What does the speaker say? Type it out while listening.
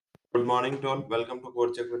Good morning to all. Welcome to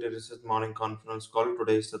Coach Equity Research Morning Conference Call.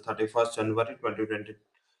 Today is the 31st January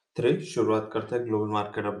 2023. शुरुआत करते हैं global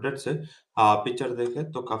market update से। Picture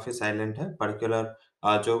देखें तो काफी साइलेंट है,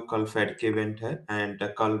 पर्टिकुलर जो कल फेड के इवेंट है एंड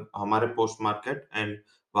कल हमारे पोस्ट मार्केट एंड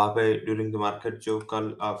वहाँ पे ड्यूरिंग द मार्केट जो कल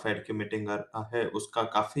फेड की मीटिंग है उसका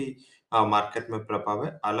काफी मार्केट में प्रभाव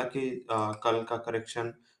है। हालांकि कल का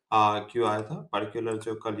करेक्शन क्यों आया था, पर्टिकुलर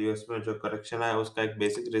जो कल यूएस में जो करेक्शन आया उसका एक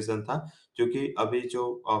बेसिक रीजन था क्योंकि अभी जो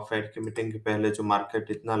फेड की मीटिंग के पहले जो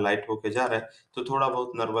मार्केट इतना लाइट होके जा रहा है, तो थोड़ा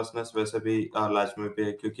बहुत नर्वसनेस वैसे भी लाजमी भी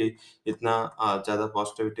है क्योंकि इतना ज़्यादा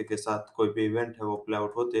पॉजिटिविटी के साथ कोई भी इवेंट है वो प्ले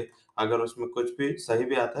आउट होते, अगर उसमें कुछ भी सही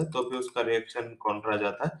भी आता है तो भी उसका रिएक्शन काउंटर आ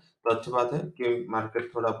जाता है। तो अच्छी बात है कि मार्केट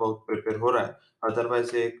थोड़ा बहुत प्रिपेयर हो रहा है।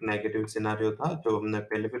 अदरवाइज़ ये एक नेगेटिव सिनेरियो था जो हमने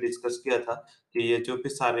पहले भी डिस्कस किया था कि ये जो भी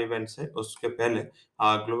सारे इवेंट्स हैं उसके पहले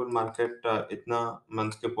ग्लोबल मार्केट इतना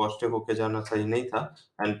मंथ के पॉजिटिव होके जाना सही नहीं था।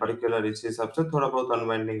 एंड पर्टिकुलर इस हिसाब से थोड़ा बहुत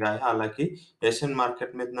अनवाइंडिंग आया है। हालाँकि एशियन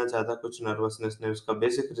मार्केट में इतना ज़्यादा कुछ नर्वसनेस नहीं, उसका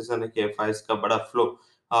बेसिक रीज़न है कि एफआईज़ का बड़ा फ्लो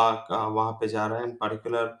वहाँ पे जा रहा है। In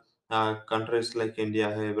particular countries like India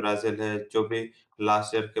है, ब्राज़ील है, जो भी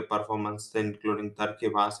लास्ट ईयर के परफॉर्मेंस थे इंक्लूडिंग टर्की,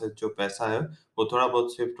 वहाँ से जो पैसा है, वो थोड़ा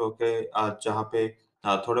बहुत शिफ्ट होके जहाँ पे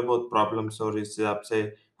थोड़े बहुत प्रॉब्लम्स और इस हिसाब से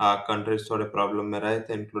कंट्रीज़ थोड़े प्रॉब्लम में रहे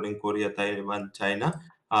थे इंक्लूडिंग कोरिया, ताइवान, चाइना।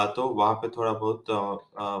 तो वहाँ पे थोड़ा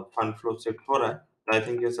बहुत फंड फ्लो शिफ्ट हो रहा है। आई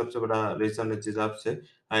थिंक ये सबसे बड़ा रीज़न है जिस हिसाब से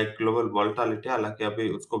एक ग्लोबल वोलेटिलिटी, हालाँकि अभी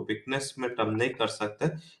उसको वीकनेस में टर्म नहीं कर सकते।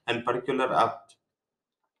 एंड पर्टिकुलर आप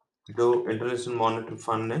जो इंटरनेशनल मॉनेटरी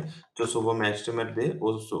फंड ने जो सुबह में एस्टीमेट दिए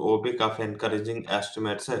वो भी काफ़ी एनकरेजिंग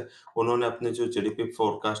एस्टीमेट्स है। उन्होंने अपनी जो जीडीपी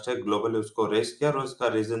फोरकास्ट है ग्लोबली उसको रेज़ किया और उसका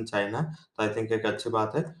रीज़न चाइना, तो आई थिंक एक अच्छी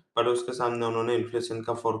बात है। बट उसके सामने उन्होंने इन्फ्लेशन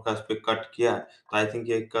का फोरकास्ट भी कट किया है, तो आई थिंक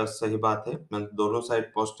ये एक सही बात है। दोनों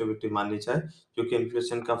साइड पॉजिटिविटी माननी चाहिए क्योंकि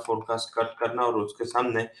इन्फ्लेशन का फोरकास्ट कट करना और उसके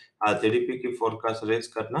सामने जीडीपी की फोरकास्ट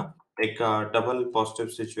रेज़ करना एक डबल पॉजिटिव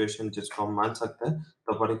सिचुएशन जिसको हम मान सकते हैं।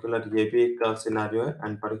 तो पर्टिकुलर ये भी एक सिनेरियो है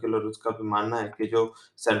एंड पर्टिकुलर उसका भी मानना है कि जो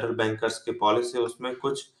सेंट्रल बैंकर्स की पॉलिसी है उसमें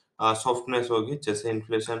कुछ सॉफ्टनेस होगी, जैसे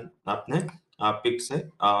इन्फ्लेशन अपने पीक से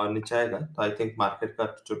नीचे आएगा। तो आई थिंक मार्केट का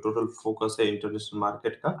जो टोटल फोकस है इंटरनेशनल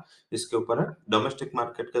मार्केट का इसके ऊपर है। डोमेस्टिक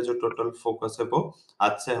मार्केट का जो टोटल फोकस है वो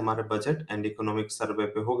आज से हमारे बजट एंड इकोनॉमिक सर्वे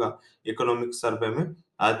पे होगा। इकोनॉमिक सर्वे में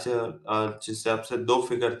आज जिस हिसाब से 2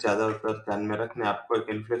 फिगर ज़्यादातर ध्यान में रखने हैं आपको, एक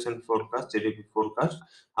इन्फ्लेशन फोरकास्ट, जीडीपी फोरकास्ट।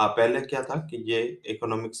 पहले क्या था कि ये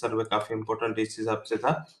इकोनॉमिक सर्वे काफ़ी इम्पोर्टेंट इस हिसाब से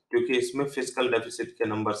था क्योंकि इसमें फिस्कल डेफिसिट के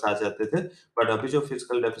नंबर्स आ जाते थे। बट अभी जो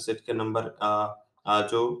फिस्कल डेफिसिट के नंबर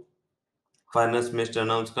जो फाइनेंस मिनिस्टर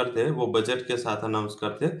अनाउंस करते हैं, वो बजट के साथ अनाउंस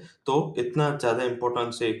करते हैं, तो इतना ज़्यादा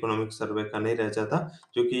इम्पोर्टेंस इकोनॉमिक सर्वे का नहीं रह जाता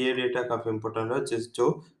क्योंकि ये डेटा काफ़ी इम्पोर्टेंट है जो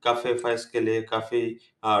काफ़ी एफआईज़ के लिए, काफ़ी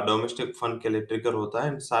डोमेस्टिक फंड के लिए ट्रिगर होता है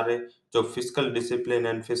एंड सारे जो fiscal discipline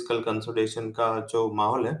and fiscal consolidation का जो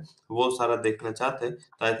माहौल है, वो सारा देखना चाहते हैं।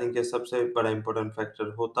 तो आई थिंक ये सबसे बड़ा इम्पोर्टेंट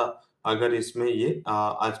फैक्टर होता अगर इसमें ये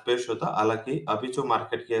आज पेश होता। हालाँकि अभी जो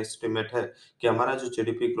मार्केट की एस्टिमेट है कि हमारा जो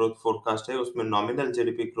जीडीपी ग्रोथ फोरकास्ट है, उसमें nominal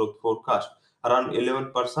GDP growth forecast around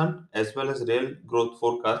 11% as well as real growth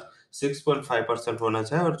forecast 6.5% होना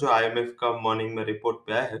चाहिए और जो आईएमएफ का मॉर्निंग में रिपोर्ट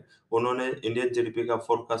पे आया है, उन्होंने इंडियन जीडीपी का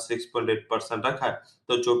फोरकास्ट 6.8% रखा है।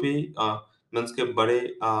 तो जो भी मीन्स के बड़े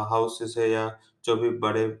हाउसेस है या जो भी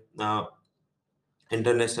बड़े अ,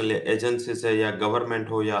 इंटरनेशनल एजेंसीज़ है या गवर्नमेंट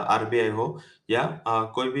हो या आरबीआई हो या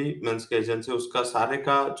कोई भी मीन्स के एजेंसी उसका सारे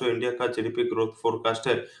का जो इंडिया का जीडीपी ग्रोथ फोरकास्ट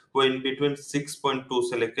है, वो इन बिटवीन 6.2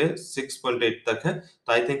 से लेके 6.8 तक है।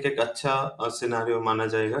 तो आई थिंक एक अच्छा सिनेरियो माना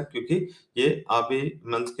जाएगा क्योंकि ये अभी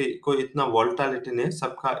मीन्स के कोई इतना वोलेटिलिटी नहीं है,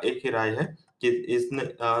 सबका एक ही राय है कि इसने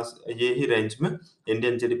ये ही रेंज में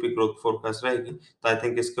इंडियन जीडीपी ग्रोथ फोरकास्ट रहेगी। तो आई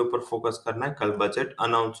थिंक इसके ऊपर फोकस करना है, कल बजट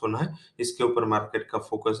अनाउंस होना है, इसके ऊपर मार्केट का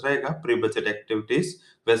फोकस रहेगा। प्री बजट एक्टिविटीज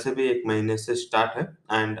वैसे भी 1 महीने से स्टार्ट है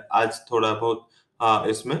एंड आज थोड़ा बहुत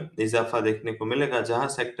इसमें इज़ाफ़ा देखने को मिलेगा। जहाँ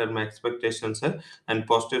सेक्टर में एक्सपेक्टेशंस है एंड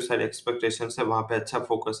पॉजिटिव साइड एक्सपेक्टेशंस है, वहाँ पे अच्छा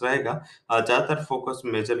फोकस रहेगा। ज़्यादातर फोकस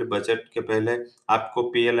मेजरली बजट के पहले आपको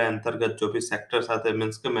पीएलआई अंतर्गत जो भी सेक्टर्स आते हैं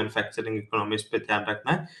मीन्स के मैन्युफैक्चरिंग इकोनॉमीज़ पे ध्यान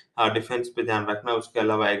रखना है, डिफेंस पे ध्यान रखना है, उसके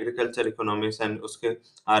अलावा एग्रीकल्चर इकोनॉमीज़ एंड उसके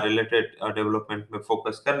रिलेटेड डेवलपमेंट में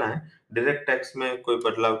फोकस करना है। डायरेक्ट टैक्स में कोई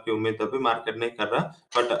बदलाव की उम्मीद अभी मार्केट नहीं कर रहा,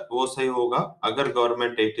 बट वो सही होगा अगर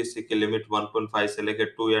गवर्नमेंट एटीसी की लिमिट 1.5 से लेके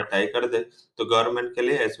 2 या ढाई कर दे, तो गवर्नमेंट के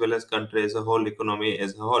लिए as well as country as a whole, economy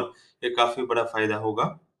as a whole ये काफ़ी बड़ा फ़ायदा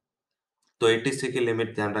होगा। तो एटीसी की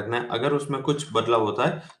लिमिट ध्यान रखना है, अगर उसमें कुछ बदलाव होता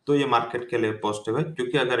है, तो ये मार्केट के लिए पॉजिटिव है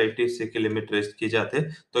क्योंकि अगर एटीसी की लिमिट रेज़ की जाती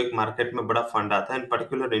है, तो एक मार्केट में बड़ा फंड आता है इन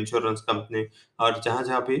पर्टिकुलर इंश्योरेंस कंपनी और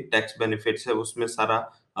जहाँ-जहाँ भी टैक्स बेनिफिट्स है, उसमें सारा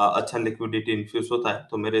अच्छा लिक्विडिटी इन्फ्यूज़ होता है।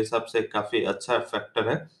 तो मेरे हिसाब से काफ़ी अच्छा फैक्टर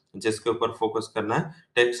है, जिसके ऊपर फोकस करना है।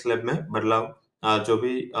 टैक्स स्लैब में बदलाव जो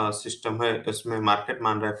भी सिस्टम है उसमें मार्केट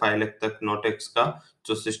मान रहा है 5 लाख तक नो टैक्स का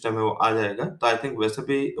जो सिस्टम है वो आ जाएगा। तो आई थिंक वैसे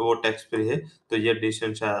भी वो टैक्स फ्री है, तो ये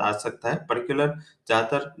डिसीजन शायद आ सकता है। पर्टिकुलर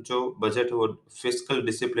ज़्यादातर जो बजट है वो फिस्कल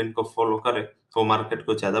डिसिप्लिन को फॉलो करे, वो मार्केट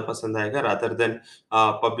को ज़्यादा पसंद आएगा rather than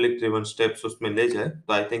public driven steps उसमें ले जाए।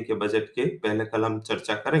 तो आई थिंक ये बजट के पहले कल हम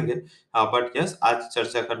चर्चा करेंगे। बट यस आज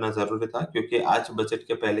चर्चा करना ज़रूरी था क्योंकि आज बजट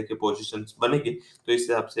के पहले की पोज़ीशंस बनेगी, तो इस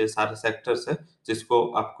हिसाब से सारे सेक्टर्स है जिसको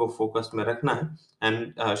आपको फ़ोकस में रखना है।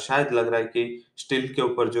 एंड शायद लग रहा है कि स्टील के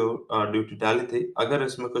ऊपर जो ड्यूटी डाली थी, अगर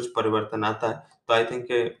इसमें कुछ परिवर्तन आता है, तो आई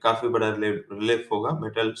थिंक ये काफ़ी बड़ा रिलीफ होगा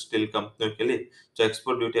मेटल स्टील कंपनियों के लिए। जो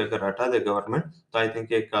एक्सपोर्ट ड्यूटी अगर हटा दे गवर्नमेंट, तो आई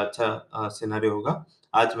थिंक एक अच्छा सिनेरियो होगा।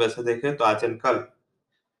 आज वैसे देखें तो आज एंड कल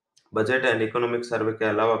बजट एंड इकोनॉमिक सर्वे के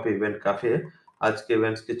अलावा भी इवेंट काफ़ी है। आज के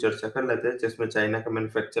इवेंट्स की चर्चा कर लेते हैं, जिसमें चाइना का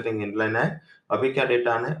मैन्युफैक्चरिंग इनलाइन है। अभी क्या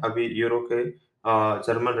डेटा आना है? अभी यूरो के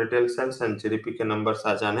German retail sales and GDP के नंबर्स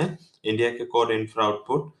आ जाने हैं। इंडिया के कोर इंफ्रा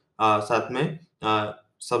आउटपुट साथ में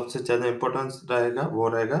सबसे ज़्यादा इम्पोर्टेंस रहेगा, वो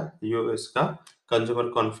रहेगा यूएस का कंज्यूमर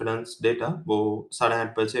कॉन्फिडेंस डेटा, वो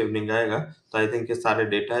 8:30 बजे इवनिंग आएगा। तो आई थिंक ये सारे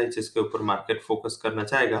डेटा है जिसके ऊपर मार्केट फोकस करना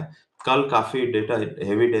चाहेगा। कल काफ़ी डेटा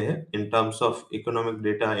हेवी डे है in terms of economic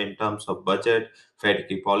data, in terms of budget, Fed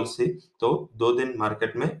की पॉलिसी। तो 2 दिन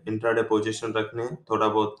मार्केट में इंट्राडे पोजीशन रखने हैं, थोड़ा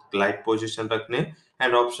बहुत लाइट पोजीशन रखने हैं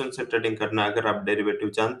एंड ऑप्शन से ट्रेडिंग करना है। अगर आप डेरिवेटिव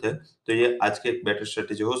जानते हैं, तो ये आज की एक बेटर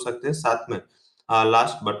स्ट्रेटेजी हो सकती है। साथ में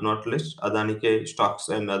last but not least Adani के स्टॉक्स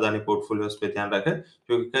एंड अदानी पोर्टफोलियोज़ पे ध्यान रखें,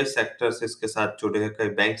 क्योंकि कई सेक्टर्स इसके साथ जुड़े हैं, कई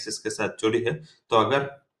बैंक्स इसके साथ जुड़ी है। तो अगर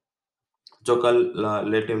जो कल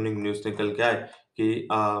लेट इवनिंग न्यूज़ निकल के आए कि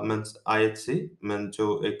मीन्स आईएचसी मीन जो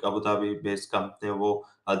एक अबू धाबी बेस्ड कंपनी है, वो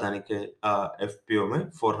अदानी के एफपीओ में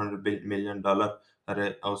 $400 मिलियन अरे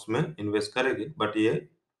उसमें इन्वेस्ट करेगी। बट ये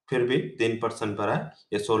फिर भी 3% भरा है,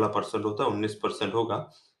 ये 16% होता है, 19% होगा।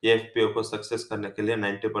 ये एफपीओ को सक्सेस करने के लिए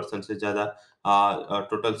 90% से ज़्यादा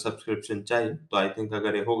टोटल सब्सक्रिप्शन चाहिए। तो आई थिंक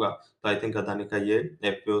अगर ये होगा, तो आई थिंक अदानी का ये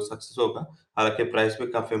एफपीओ सक्सेस होगा। हालाँकि प्राइस भी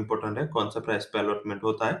काफ़ी इम्पोर्टेंट है, कौन सा प्राइस पे अलॉटमेंट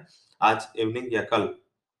होता है। आज इवनिंग या कल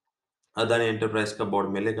अदानी एंटरप्राइज का बोर्ड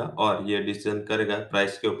मिलेगा और ये डिसीजन करेगा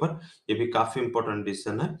प्राइस के ऊपर। ये भी काफ़ी इम्पोर्टेंट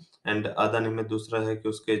डिसीजन है। एंड अदानी में दूसरा है कि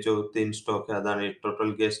उसके जो 3 स्टॉक है, Adani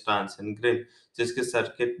total gas, trans and green, जिसकी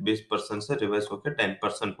सर्किट 20% से रिवर्स होकर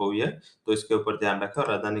 10% हुई है। तो इसके ऊपर ध्यान रखें और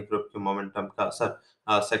अदानी ग्रुप के मोमेंटम का असर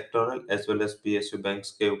sectoral as well as PSU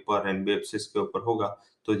banks के ऊपर, एनबीएफसीज़ के ऊपर होगा।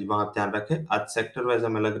 तो वहाँ ध्यान रखें। आज सेक्टर वाइज़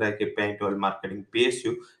हमें लग रहा है कि paint, oil marketing,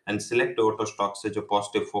 PSU and select auto stock से जो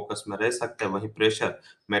पॉजिटिव फोकस में रह सकते हैं, वहीं pressure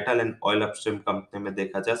metal and oil upstream company में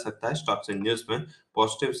देखा जा सकता है। स्टॉक्स एंड न्यूज़ में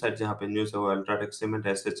पॉजिटिव साइड जहाँ पे न्यूज़ है वो UltraTech cement,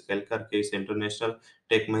 SH Kelkar, case international,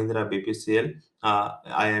 tech Mahindra, BPCL,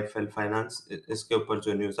 IIFL finance इसके ऊपर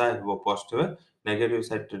जो न्यूज़ आए वो पॉजिटिव है। नेगेटिव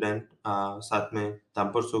साइड ट्राइडेंट साथ में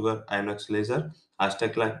Dhampur sugar, INOX leisure,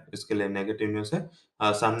 Astec life इसके लिए नेगेटिव न्यूज़ है।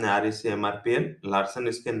 सामने आरईसी, एमआरपीएल, लार्सन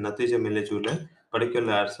इसके नतीजे मिले-जुले, पर्टिकुलर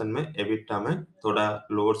लार्सन में एबिटा में थोड़ा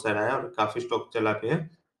लोअर साइड आया और काफ़ी स्टॉक चला भी है।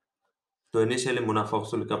 तो इनिशियली मुनाफ़ा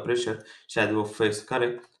वसूली का प्रेशर शायद वो फेस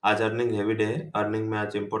करे। आज अर्निंग हेवी डे है। अर्निंग में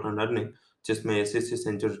आज इम्पोर्टेंट अर्निंग जिसमें ACC,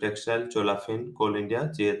 century textile, Chola fin, coal India,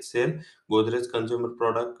 GHCL, Godrej consumer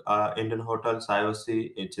product, Indian hotels,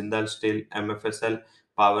 IOC, Jindal steel, MFSL,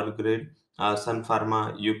 power grid, sun pharma,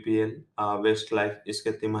 UPL, west life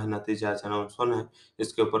इसके तिमाही नतीजे आज अनाउंस होने हैं।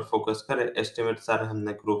 इसके ऊपर फोकस करें। एस्टिमेट सारे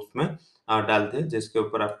हमने ग्रुप्स में डाल दिए जिसके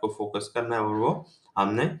ऊपर आपको फोकस करना है और वो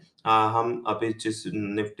हमने हम अभी जिस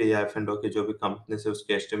निफ्टी या एफ-एंडो की जो भी कंपनीज़ है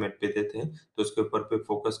उसके एस्टीमेट पे देते हैं, तो उसके ऊपर भी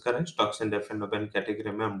फोकस करें। Stocks and F and O bank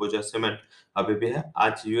category में अंबुजा सीमेंट अभी भी है।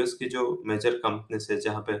 आज यूएस की जो मेजर कंपनीज़ है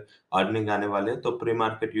जहाँ पे अर्निंग आने वाले हैं, तो प्री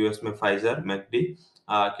मार्केट यूएस में Pfizer, McD,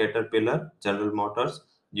 Caterpillar, general motors,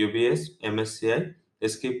 UBS, MSCI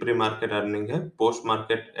इसकी प्री मार्केट अर्निंग है। Post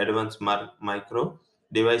market advance micro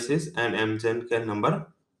devices and Amgen के नंबर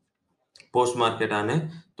पोस्ट मार्केट आने,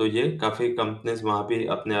 तो ये काफ़ी कंपनीज़ वहाँ भी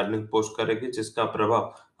अपने अर्निंग पोस्ट करेगी जिसका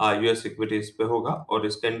प्रभाव यूएस इक्विटीज़ पे होगा और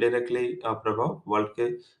इसका इनडायरेक्टली प्रभाव वर्ल्ड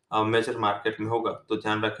के मेजर मार्केट में होगा, तो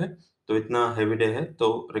ध्यान रखें। तो इतना हेवी डे है,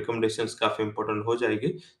 तो रिकमेंडेशंस काफ़ी इम्पोर्टेंट हो जाएगी।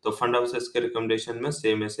 तो फंड हाउसेस के रिकमेंडेशन में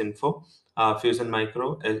CMS info, fusion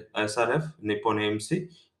micro, SRF, Nippon AMC,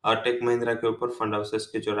 tech Mahindra के ऊपर फंड हाउसेस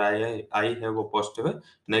की जो राय है आई है वो पॉजिटिव है।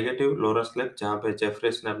 नेगेटिव लोरस लैब जहाँ पे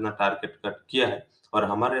जेफरीज ने अपना टारगेट कट किया है और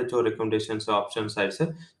हमारे जो रिकमेंडेशंस है ऑप्शन साइड से,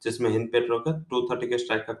 जिसमें हिंद पेट्रो का 230 के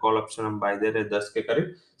स्ट्राइक का कॉल ऑप्शन हम बाय दे रहे हैं 10 के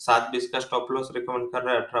करीब, 720 का स्टॉप लॉस रिकमेंड कर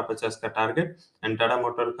रहा है, 1850 का टारगेट एंड टाटा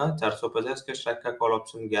मोटर का 450 के स्ट्राइक का कॉल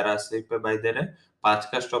ऑप्शन 1180 पे बाय दे रहे हैं, 5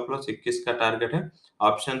 का स्टॉप लॉस, 21 का टारगेट है।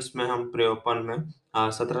 ऑप्शंस में हम प्री ओपन में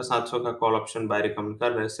 17,700 का कॉल ऑप्शन बाय रिकमेंड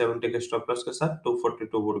कर रहे हैं, 70 के स्टॉप लॉस के साथ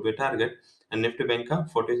 242 would be target and Nifty bank का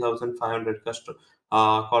 40,500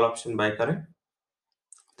 का कॉल ऑप्शन बाय करें।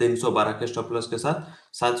 312 के स्टॉप लॉस के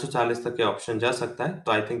साथ 740 तक के ऑप्शन जा सकता है।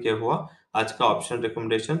 तो आई थिंक ये हुआ आज का ऑप्शन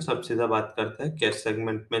रिकमेंडेशन। अब सीधा बात करते हैं कैश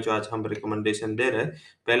सेगमेंट में जो आज हम रिकमेंडेशन दे रहे हैं।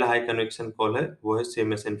 पहला हाई कन्विक्शन कॉल है, वो है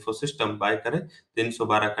सीएमएस इन्फो सिस्टम, बाय करें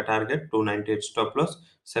 312 का टारगेट, 298 स्टॉप लॉस।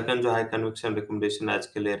 सेकंड जो हाई कन्विक्शन रिकमेंडेशन आज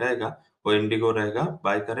के लिए रहेगा वो इंडिगो रहेगा,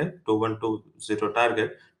 बाय करें 2120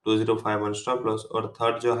 टारगेट, 2051 स्टॉप लॉस। और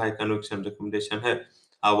थर्ड जो हाई कन्विक्शन रिकमेंडेशन है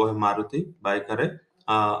वो है मारुति, बाय करें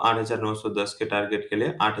 8,910 के टारगेट के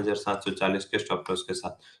लिए 8,740 के स्टॉप लॉस के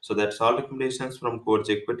साथ। So that's all recommendations from Coach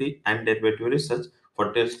Equity and Derivative Research. For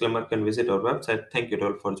disclaimer, can visit our website. Thank you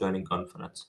all for joining conference.